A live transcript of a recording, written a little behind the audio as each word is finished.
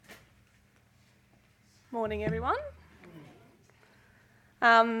Morning, everyone.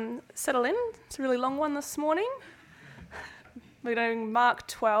 Settle in. It's a really long one this morning. We're doing Mark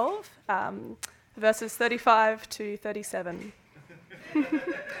 12, verses 35 to 37. And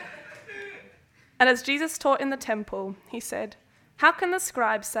as Jesus taught in the temple, he said, "How can the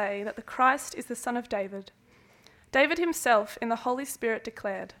scribes say that the Christ is the son of David? David himself in the Holy Spirit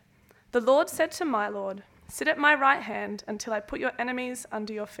declared, 'The Lord said to my Lord, sit at my right hand until I put your enemies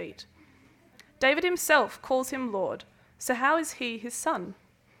under your feet.' David himself calls him Lord, so how is he his son?"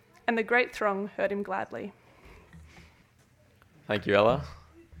 And the great throng heard him gladly. Thank you, Ella.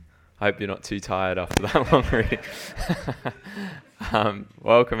 I hope you're not too tired after that long reading.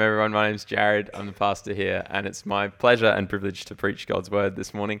 Welcome, everyone. My name's Jared. I'm the pastor here, and it's my pleasure and privilege to preach God's word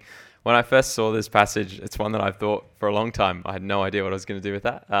this morning. When I first saw this passage, it's one that I've thought for a long time. I had no idea what I was going to do with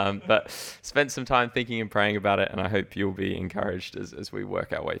that, but spent some time thinking and praying about it, and I hope you'll be encouraged as we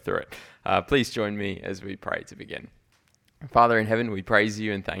work our way through it. Please join me as we pray to begin. Father in heaven, we praise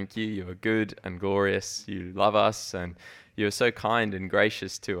you and thank you. You are good and glorious. You love us, and you are so kind and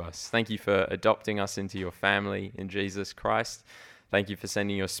gracious to us. Thank you for adopting us into your family in Jesus Christ. Thank you for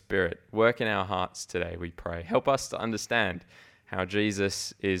sending your Spirit. Work in our hearts today, we pray. Help us to understand how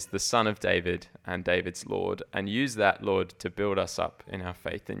Jesus is the Son of David and David's Lord, and use that, Lord, to build us up in our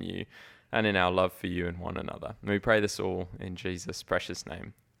faith in you and in our love for you and one another. And we pray this all in Jesus' precious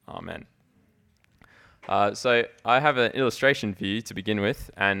name. Amen. So I have an illustration for you to begin with,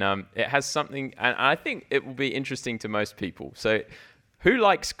 and it has something, and I think it will be interesting to most people. So who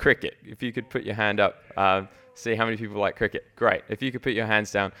likes cricket? If you could put your hand up, see how many people like cricket. Great. If you could put your hands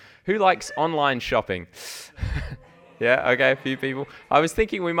down. Who likes online shopping? Yeah, okay, a few people. I was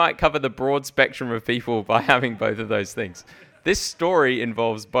thinking we might cover the broad spectrum of people by having both of those things. This story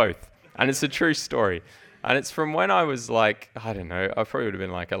involves both, and it's a true story. And it's from when I was like, I don't know, I probably would have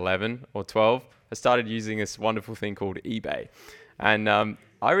been like 11 or 12. I started using this wonderful thing called eBay. And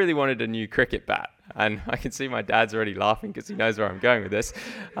I really wanted a new cricket bat. And I can see my dad's already laughing because he knows where I'm going with this.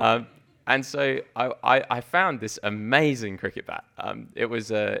 And so I found this amazing cricket bat. It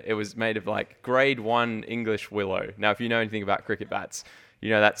was made of like grade 1 English willow. Now, if you know anything about cricket bats, you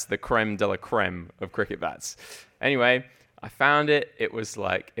know that's the creme de la creme of cricket bats. Anyway, I found it. It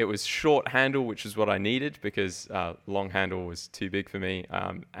was short handle, which is what I needed because long handle was too big for me.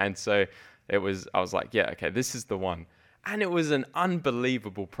 And so I was like, yeah, okay, this is the one. And it was an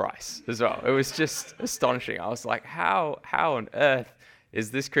unbelievable price as well. It was just astonishing. I was like, how on earth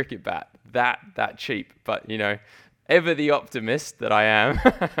is this cricket bat that cheap? But, you know, ever the optimist that I am,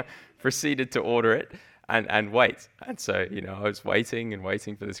 proceeded to order it and wait. And so, you know, I was waiting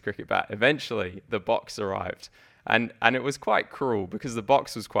for this cricket bat. Eventually, the box arrived. And it was quite cruel because the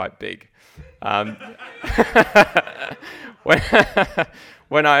box was quite big.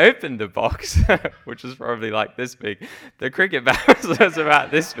 When I opened the box, which was probably like this big, the cricket bat was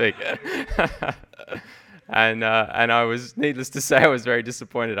about this big. And I was, needless to say, I was very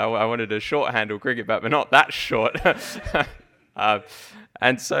disappointed. I wanted a short handle cricket bat, but not that short.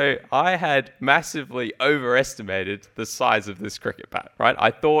 And so I had massively overestimated the size of this cricket bat, right?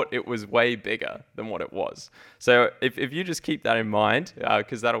 I thought it was way bigger than what it was. So if you just keep that in mind,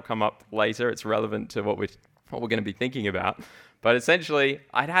 because that'll come up later, it's relevant to what we're going to be thinking about. But essentially,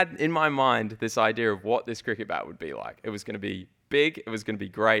 I'd had in my mind this idea of what this cricket bat would be like. It was going to be big, it was going to be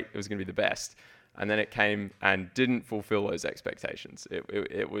great, it was going to be the best. And then it came and didn't fulfill those expectations.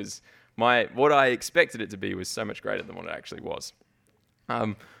 It was what I expected it to be was so much greater than what it actually was.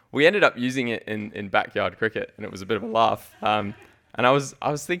 We ended up using it in backyard cricket, and it was a bit of a laugh. And I was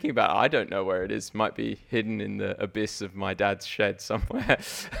thinking about it. I don't know where it is. Might be hidden in the abyss of my dad's shed somewhere.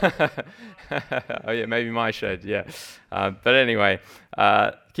 Oh yeah, maybe my shed. Yeah. But anyway,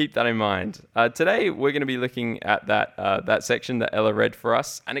 keep that in mind. Today we're going to be looking at that section that Ella read for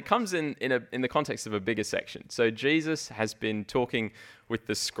us, and it comes in the context of a bigger section. So Jesus has been talking with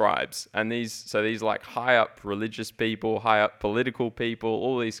the scribes, and these like high up religious people, high up political people,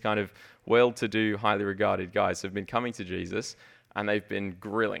 all these kind of well-to-do, highly regarded guys have been coming to Jesus. And they've been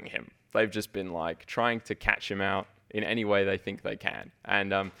grilling him. They've just been like trying to catch him out in any way they think they can.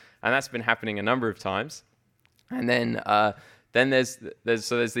 And that's been happening a number of times. And then there's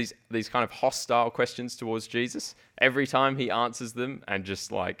these kind of hostile questions towards Jesus. Every time he answers them, and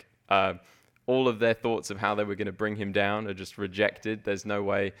just like all of their thoughts of how they were going to bring him down are just rejected. There's no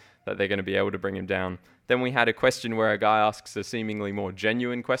way that they're going to be able to bring him down. Then we had a question where a guy asks a seemingly more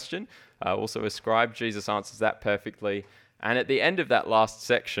genuine question, also a scribe. Jesus answers that perfectly. And at the end of that last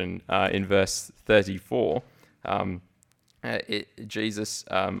section, in verse 34, Jesus,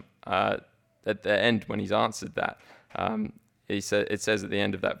 at the end when he's answered that, it says at the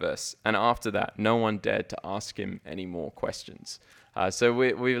end of that verse, and after that, no one dared to ask him any more questions. So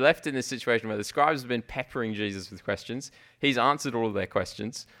we're left in this situation where the scribes have been peppering Jesus with questions. He's answered all of their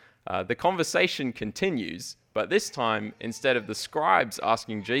questions. The conversation continues, but this time, instead of the scribes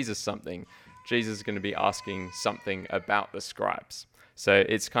asking Jesus something, Jesus is going to be asking something about the scribes. So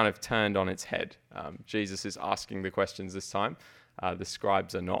it's kind of turned on its head. Jesus is asking the questions this time. The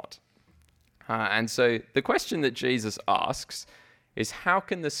scribes are not. And so the question that Jesus asks is, how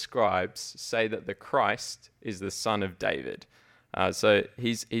can the scribes say that the Christ is the son of David? So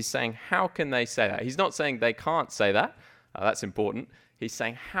he's saying, how can they say that? He's not saying they can't say that. That's important. He's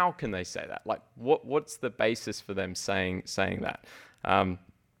saying, how can they say that? Like, what's the basis for them saying that?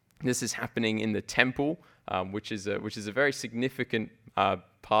 This is happening in the temple, which is a very significant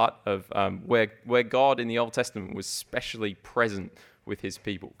part of where God in the Old Testament was specially present with his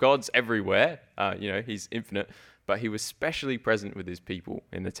people. God's everywhere, he's infinite, but he was specially present with his people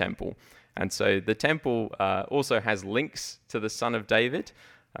in the temple. And so the temple also has links to the Son of David.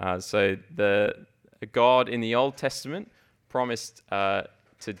 So the God in the Old Testament promised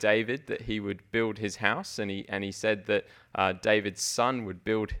to David that he would build his house, and he said that David's son would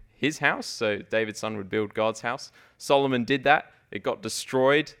build his house. So David's son would build God's house. Solomon did that. It got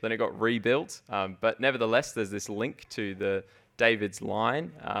destroyed, then it got rebuilt. But nevertheless, there's this link to David's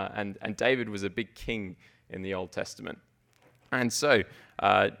line, and David was a big king in the Old Testament. And so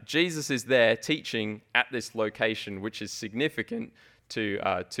Jesus is there teaching at this location, which is significant to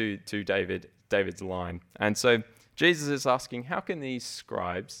David's line. And so Jesus is asking, how can these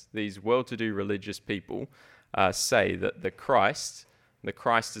scribes, these well-to-do religious people, say that the Christ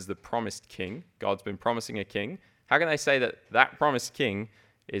is the promised king? God's been promising a king. How can they say that promised king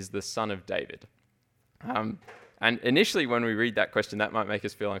is the son of David? And initially, when we read that question, that might make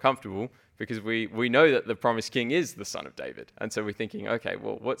us feel uncomfortable because we know that the promised king is the son of David. And so we're thinking, okay,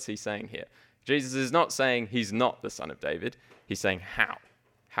 well, what's he saying here? Jesus is not saying he's not the son of David. He's saying how.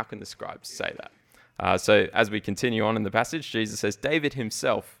 How can the scribes say that? So as we continue on in the passage, Jesus says, David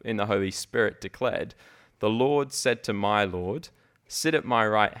himself in the Holy Spirit declared, "The Lord said to my Lord, sit at my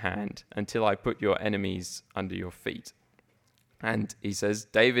right hand until I put your enemies under your feet." And he says,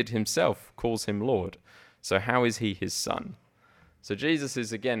 David himself calls him Lord. So how is he his son? So Jesus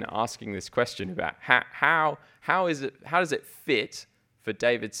is again asking this question about how does it fit for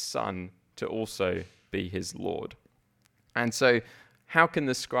David's son to also be his Lord? And so how can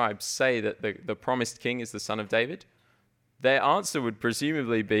the scribes say that the promised king is the son of David? Their answer would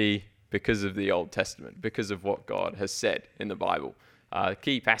presumably be because of the Old Testament, because of what God has said in the Bible. A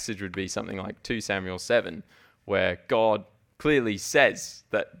key passage would be something like 2 Samuel 7, where God clearly says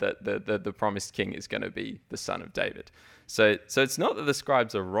that the promised king is going to be the son of David. So it's not that the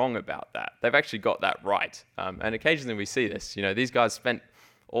scribes are wrong about that. They've actually got that right. And occasionally we see this. These guys spent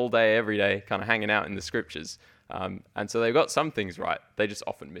all day, every day, kind of hanging out in the scriptures. And so they've got some things right. They just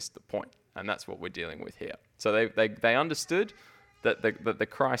often miss the point. And that's what we're dealing with here. So they understood that the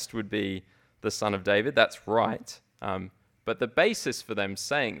Christ would be the son of David. That's right. But the basis for them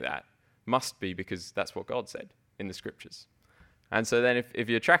saying that must be because that's what God said in the scriptures. And so then if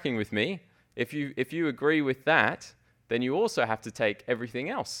you're tracking with me, if you agree with that, then you also have to take everything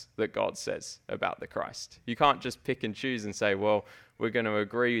else that God says about the Christ. You can't just pick and choose and say, well, we're going to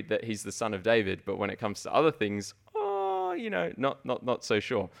agree that he's the son of David, but when it comes to other things, not so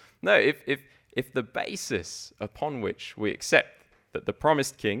sure. No, if the basis upon which we accept that the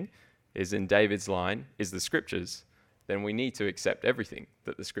promised king is in David's line is the scriptures, then we need to accept everything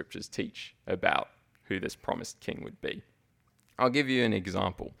that the scriptures teach about who this promised king would be. I'll give you an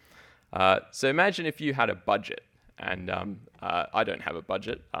example. So imagine if you had a budget, and I don't have a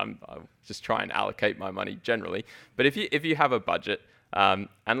budget. I'll just try and allocate my money generally. But if you have a budget, and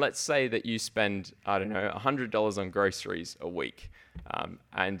let's say that you spend, $100 on groceries a week,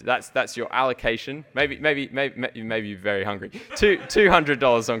 and that's your allocation. Maybe you're very hungry.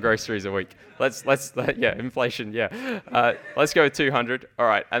 $200 on groceries a week. Inflation. Yeah. Let's go with 200. All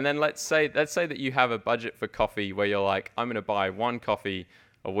right. And then let's say that you have a budget for coffee where you're like, I'm going to buy one coffee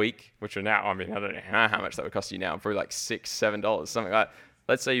a week, which are now, I don't know how much that would cost you now, probably like $6, $7, something like that.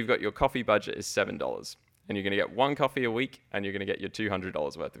 Let's say you've got your coffee budget is $7, and you're going to get one coffee a week, and you're going to get your $200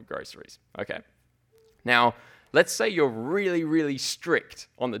 worth of groceries. Okay. Now, let's say you're really, really strict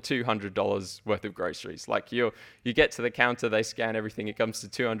on the $200 worth of groceries. Like you get to the counter, they scan everything, it comes to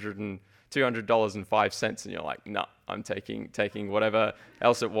 $200.05, and you're like, no, I'm taking whatever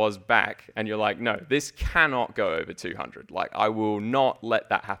else it was back. And you're like, no, this cannot go over 200. Like, I will not let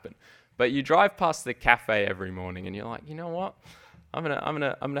that happen. But you drive past the cafe every morning, and you're like, you know what? I'm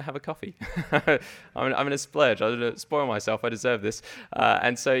gonna have a coffee. I'm gonna splurge. I'm gonna spoil myself. I deserve this.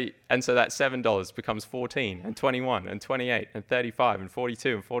 And so that $7 becomes 14 and 21 and 28 and 35 and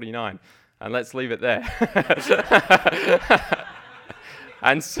 42 and 49. And let's leave it there.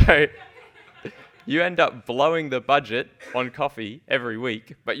 And so you end up blowing the budget on coffee every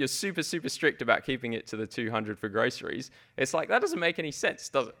week, but you're super, super strict about keeping it to the 200 for groceries. It's like, that doesn't make any sense,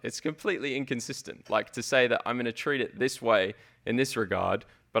 does it? It's completely inconsistent. Like, to say that I'm going to treat it this way in this regard,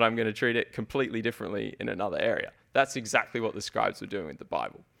 but I'm going to treat it completely differently in another area. That's exactly what the scribes were doing with the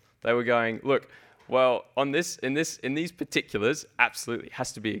Bible. They were going, look, well, in these particulars, absolutely, it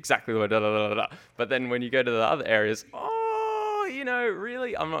has to be exactly the way, da, da, da, da, da. But then when you go to the other areas,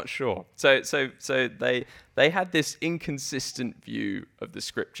 really, I'm not sure. So they had this inconsistent view of the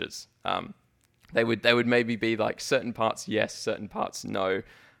scriptures. They would maybe be like certain parts yes, certain parts no,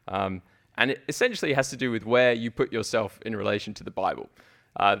 and it essentially has to do with where you put yourself in relation to the Bible.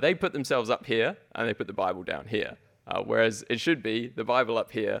 They put themselves up here and they put the Bible down here, whereas it should be the Bible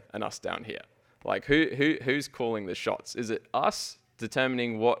up here and us down here. Like who's calling the shots? Is it us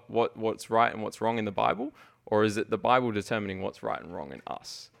determining what's right and what's wrong in the Bible? Or is it the Bible determining what's right and wrong in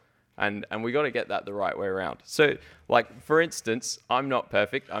us? And we got to get that the right way around. So, like, for instance, I'm not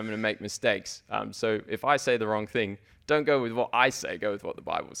perfect. I'm going to make mistakes. So if I say the wrong thing, don't go with what I say. Go with what the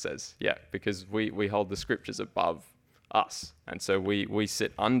Bible says. Yeah, because we hold the scriptures above us. And so we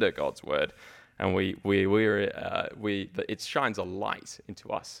sit under God's word. And it shines a light into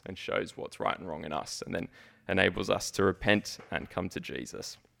us and shows what's right and wrong in us. And then enables us to repent and come to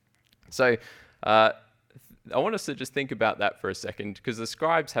Jesus. So, I want us to just think about that for a second, because the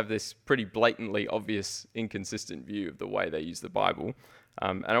scribes have this pretty blatantly obvious, inconsistent view of the way they use the Bible.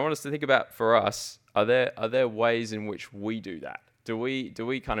 And I want us to think about, for us, are there ways in which we do that? Do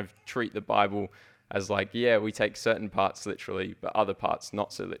we kind of treat the Bible as like, yeah, we take certain parts literally, but other parts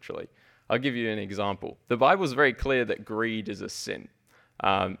not so literally? I'll give you an example. The Bible is very clear that greed is a sin.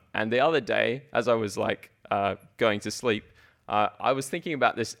 And the other day, as I was going to sleep, I was thinking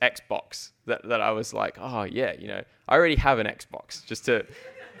about this Xbox that I was like, oh yeah, I already have an Xbox, just to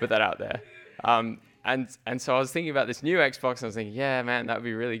put that out there. And so I was thinking about this new Xbox, and I was thinking, yeah, man, that would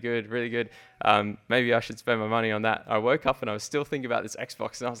be really good, really good. Maybe I should spend my money on that. I woke up and I was still thinking about this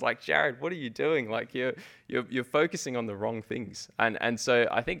Xbox, and I was like, Jared, what are you doing? Like you're focusing on the wrong things. And so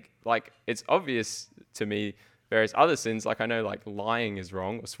I think like it's obvious to me various other sins, like I know like lying is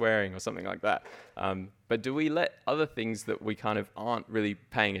wrong or swearing or something like that. But do we let other things that we kind of aren't really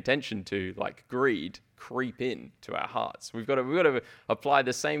paying attention to, like greed, creep in to our hearts? We've got to apply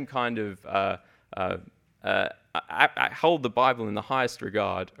the same kind of hold the Bible in the highest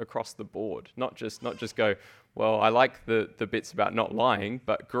regard across the board, not just go, well, I like the bits about not lying,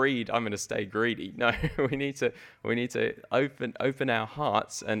 but greed, I'm going to stay greedy. No, we need to open our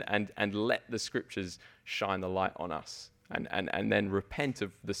hearts and let the scriptures shine the light on us, and then repent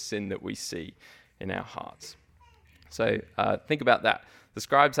of the sin that we see in our hearts. So think about that. The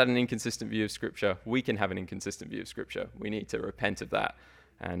scribes had an inconsistent view of Scripture. We can have an inconsistent view of Scripture. We need to repent of that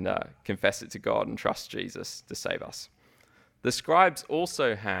and confess it to God and trust Jesus to save us. The scribes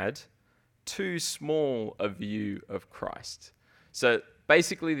also had too small a view of Christ. So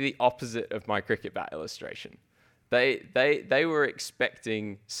basically the opposite of my cricket bat illustration. They were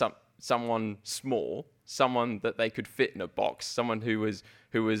expecting someone small, someone that they could fit in a box, someone who was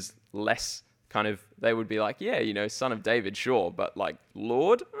less kind of, they would be like, yeah, son of David, sure, but like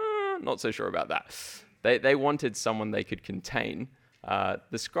Lord, not so sure about that. They wanted someone they could contain.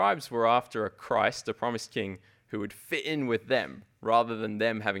 The scribes were after a Christ, a promised king, who would fit in with them rather than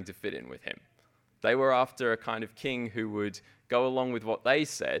them having to fit in with him. They were after a kind of king who would go along with what they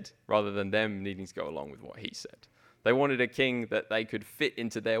said rather than them needing to go along with what he said. They wanted a king that they could fit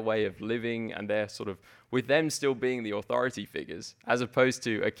into their way of living, and their sort of, with them still being the authority figures, as opposed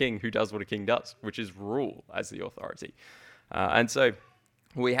to a king who does what a king does, which is rule as the authority. And so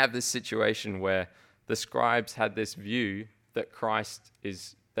we have this situation where the scribes had this view that Christ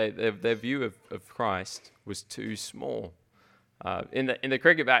is, their view of Christ was too small. In the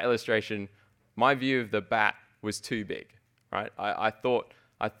cricket bat illustration, my view of the bat was too big, right? I thought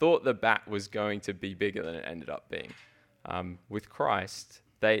the bat was going to be bigger than it ended up being. With Christ,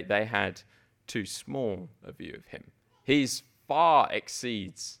 they had too small a view of him. He's far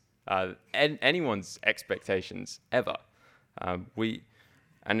exceeds anyone's expectations ever. And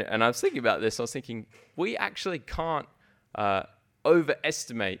I was thinking about this. I was thinking, we actually can't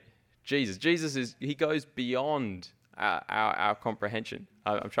overestimate Jesus. He goes beyond our comprehension.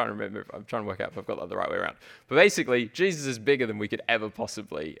 I'm trying to work out if I've got that the right way around. But basically, Jesus is bigger than we could ever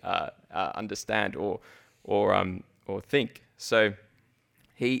possibly understand or think. So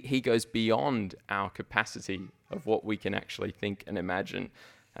he goes beyond our capacity of what we can actually think and imagine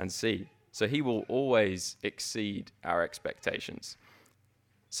and see. So he will always exceed our expectations.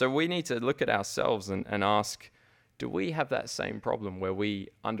 So we need to look at ourselves and ask, do we have that same problem where we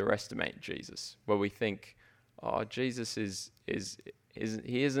underestimate Jesus, where we think, oh, Jesus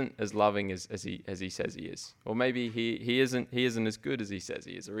he isn't as loving as he says he is, or maybe he isn't as good as he says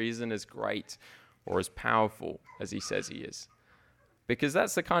he is, or he isn't as great or as powerful as he says he is, because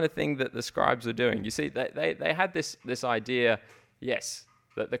that's the kind of thing that the scribes are doing. You see, they had this idea, yes,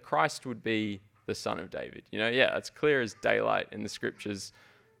 that the Christ would be the Son of David. It's clear as daylight in the scriptures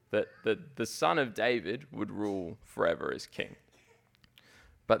that the Son of David would rule forever as king.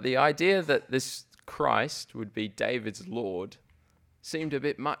 But the idea that this Christ would be David's Lord seemed a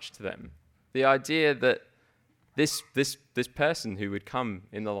bit much to them. The idea that this person who would come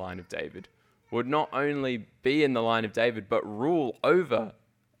in the line of David would not only be in the line of David, but rule over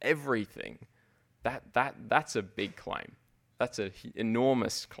everything. That's a big claim. That's an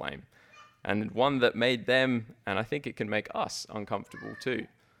enormous claim, and one that made them, and I think it can make us, uncomfortable too.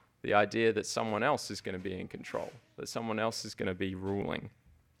 The idea that someone else is going to be in control, that someone else is going to be ruling.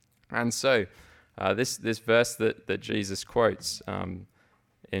 And so this verse that Jesus quotes,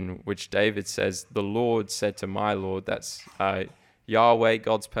 in which David says, "The Lord said to my Lord," that's Yahweh,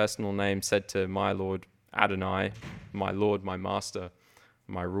 God's personal name, said to my Lord, Adonai, my Lord, my Master,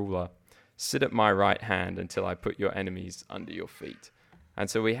 my ruler, "Sit at my right hand until I put your enemies under your feet." And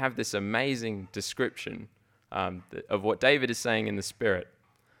so we have this amazing description of what David is saying in the Spirit,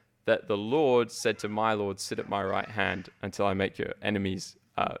 that the Lord said to my Lord, "Sit at my right hand until I make your enemies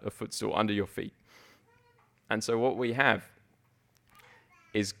a footstool under your feet." And so what we have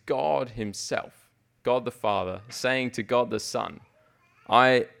is God himself, God the Father, saying to God the Son,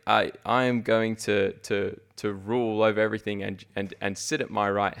 I am going to rule over everything and sit at my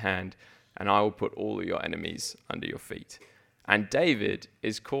right hand, and I will put all of your enemies under your feet. And David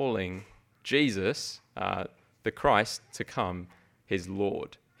is calling Jesus, the Christ, to come his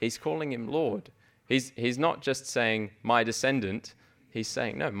Lord. He's calling him Lord. He's not just saying my descendant. He's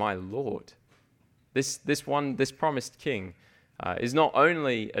saying, no, my Lord. This promised king is not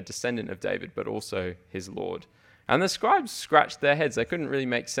only a descendant of David, but also his Lord. And the scribes scratched their heads. They couldn't really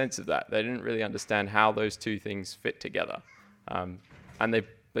make sense of that. They didn't really understand how those two things fit together. And they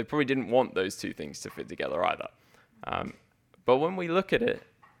probably didn't want those two things to fit together either. But when we look at it,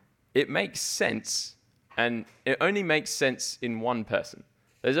 it makes sense. And it only makes sense in one person.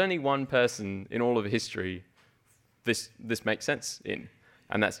 There's only one person in all of history this makes sense in,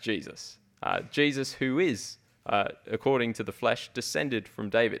 and that's Jesus. Jesus, who is, according to the flesh, descended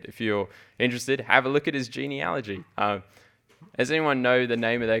from David. If you're interested, have a look at his genealogy. Does anyone know the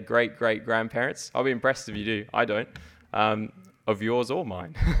name of their great-great-grandparents? I'll be impressed if you do. I don't. Of yours or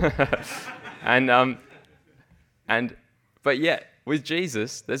mine. But yet, with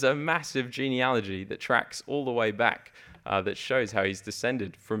Jesus, there's a massive genealogy that tracks all the way back, that shows how he's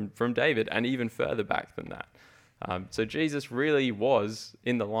descended from David, and even further back than that. So Jesus really was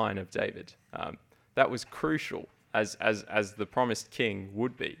in the line of David. That was crucial, as the promised king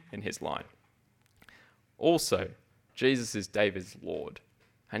would be in his line. Also, Jesus is David's Lord,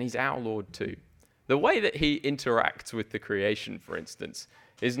 and he's our Lord too. The way that he interacts with the creation, for instance,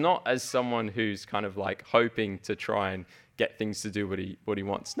 is not as someone who's kind of like hoping to try and get things to do what he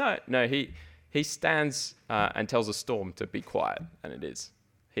wants. No, he stands and tells a storm to be quiet, and it is.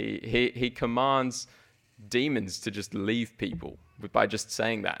 He commands demons to just leave people by just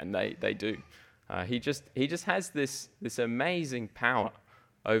saying that, and they do. He just has this amazing power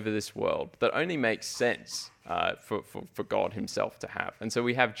over this world that only makes sense for God himself to have. And so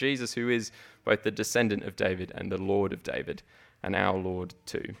we have Jesus, who is both the descendant of David and the Lord of David, and our Lord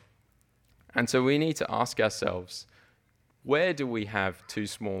too. And so we need to ask ourselves, where do we have too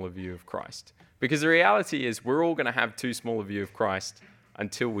small a view of Christ? Because the reality is we're all going to have too small a view of Christ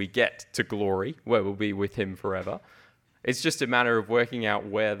until we get to glory, where we'll be with him forever. It's just a matter of working out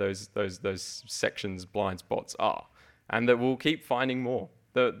where those sections, blind spots are, and that we'll keep finding more.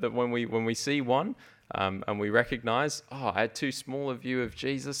 That when we see one and we recognize, I had too small a view of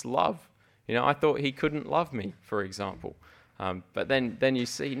Jesus' love. I thought he couldn't love me, for example. But then you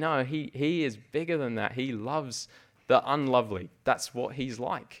see, no, he is bigger than that. He loves the unlovely. That's what he's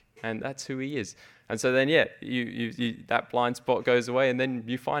like, and that's who he is. And so then, you that blind spot goes away, and then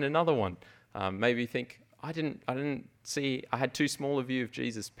you find another one. Maybe you think, I had too small a view of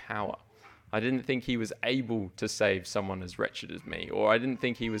Jesus' power. I didn't think he was able to save someone as wretched as me, or I didn't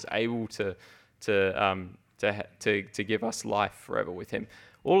think he was able to give us life forever with him.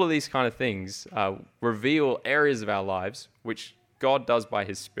 All of these kind of things reveal areas of our lives which God does by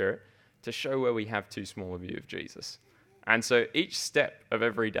his Spirit to show where we have too small a view of Jesus. And so each step of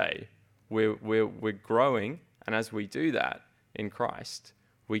every day, we're growing, and as we do that in Christ,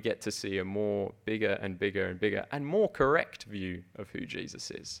 we get to see a more bigger and bigger and bigger and more correct view of who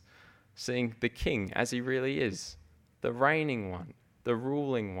Jesus is. Seeing the King as he really is, the reigning one, the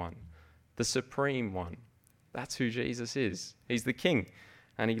ruling one, the supreme one. That's who Jesus is. He's the King,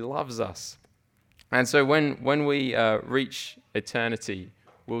 and he loves us. And so when we reach eternity,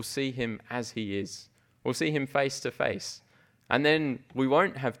 we'll see him as he is. We'll see him face to face. And then we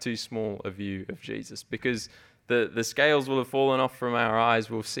won't have too small a view of Jesus, because the scales will have fallen off from our eyes.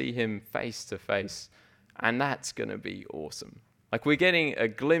 We'll see him face to face. And that's going to be awesome. Like, we're getting a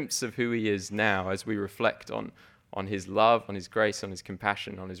glimpse of who he is now as we reflect on his love, on his grace, on his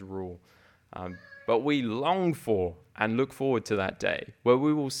compassion, on his rule. But we long for and look forward to that day where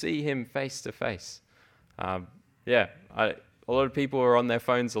we will see him face to face. A lot of people are on their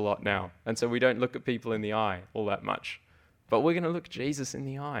phones a lot now, and so we don't look at people in the eye all that much. But we're going to look Jesus in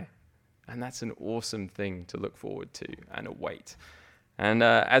the eye, and that's an awesome thing to look forward to and await. And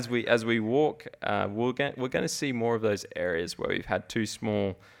as we walk, we're going to see more of those areas where we've had too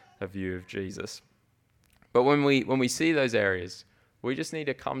small a view of Jesus. But when we see those areas, we just need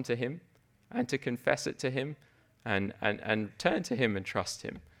to come to him and to confess it to him and turn to him and trust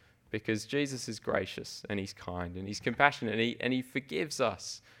him, because Jesus is gracious and he's kind and he's compassionate and he forgives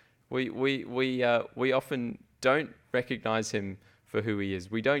us. We often don't recognize him for who he is.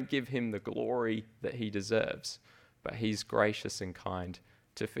 We don't give him the glory that he deserves, but he's gracious and kind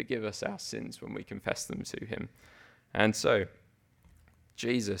to forgive us our sins when we confess them to him. And so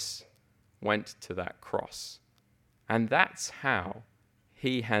Jesus went to that cross, and that's how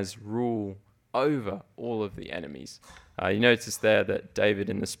he has rule over all of the enemies. You notice there that David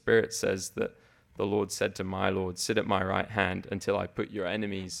in the Spirit says that the Lord said to my Lord, sit at my right hand until I put your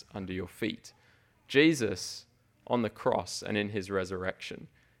enemies under your feet. Jesus, on the cross and in his resurrection,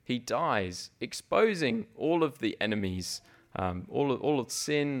 he dies exposing all of the enemies, all of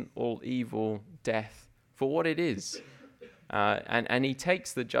sin, all evil, death, for what it is. And he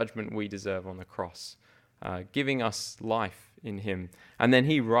takes the judgment we deserve on the cross, giving us life in him. And then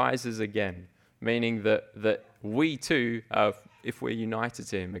he rises again, meaning that we too, if we're united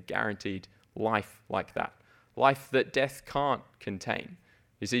to him, are guaranteed life like that. Life that death can't contain.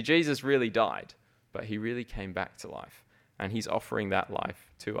 You see, Jesus really died, but he really came back to life. And he's offering that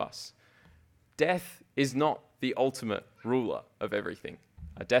life to us. Death is not the ultimate ruler of everything.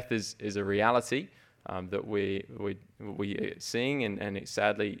 Death is a reality that we are seeing and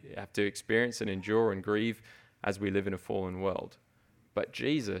sadly have to experience and endure and grieve as we live in a fallen world. But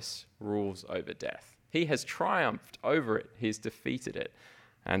Jesus rules over death. He has triumphed over it. He's defeated it.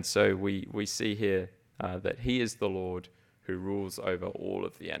 And so we see here that he is the Lord who rules over all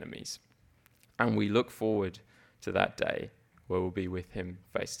of the enemies. And we look forward to that day where we'll be with him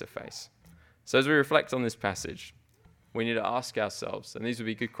face to face. So as we reflect on this passage, we need to ask ourselves, and these would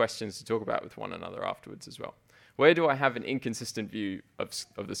be good questions to talk about with one another afterwards as well. Where do I have an inconsistent view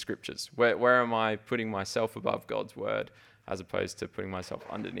of the scriptures? Where am I putting myself above God's word as opposed to putting myself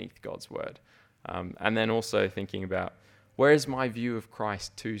underneath God's word? And then also thinking about, where is my view of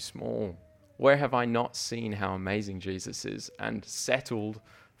Christ too small? Where have I not seen how amazing Jesus is and settled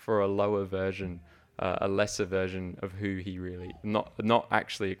for a lower version, a lesser version of who he really, not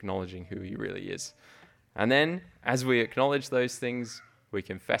actually acknowledging who he really is? And then, as we acknowledge those things, we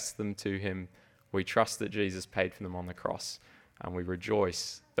confess them to him, we trust that Jesus paid for them on the cross, and we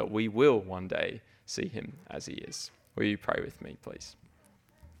rejoice that we will one day see him as he is. Will you pray with me, please?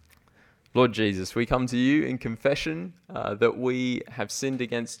 Lord Jesus, we come to you in confession that we have sinned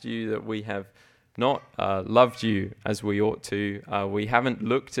against you, that we have not loved you as we ought to. We haven't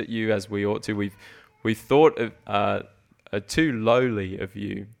looked at you as we ought to. We've thought of too lowly of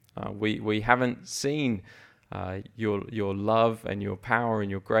you. We haven't seen your love and your power and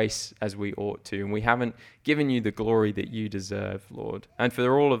your grace as we ought to, and we haven't given you the glory that you deserve, Lord. And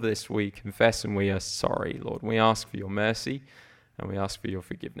for all of this, we confess and we are sorry, Lord. We ask for your mercy and we ask for your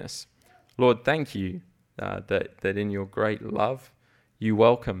forgiveness. Lord, thank you that in your great love, you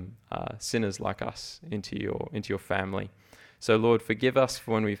welcome sinners like us into your family. So, Lord, forgive us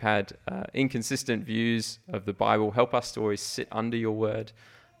for when we've had inconsistent views of the Bible. Help us to always sit under your word,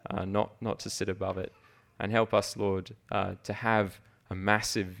 not to sit above it. And help us, Lord, to have a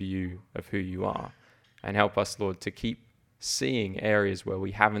massive view of who you are. And help us, Lord, to keep seeing areas where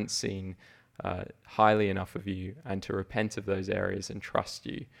we haven't seen highly enough of you, and to repent of those areas and trust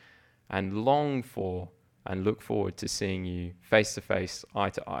you. And long for and look forward to seeing you face to face, eye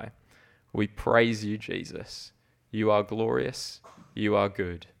to eye. We praise you, Jesus. You are glorious, you are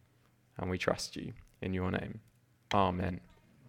good, and we trust you in your name. Amen.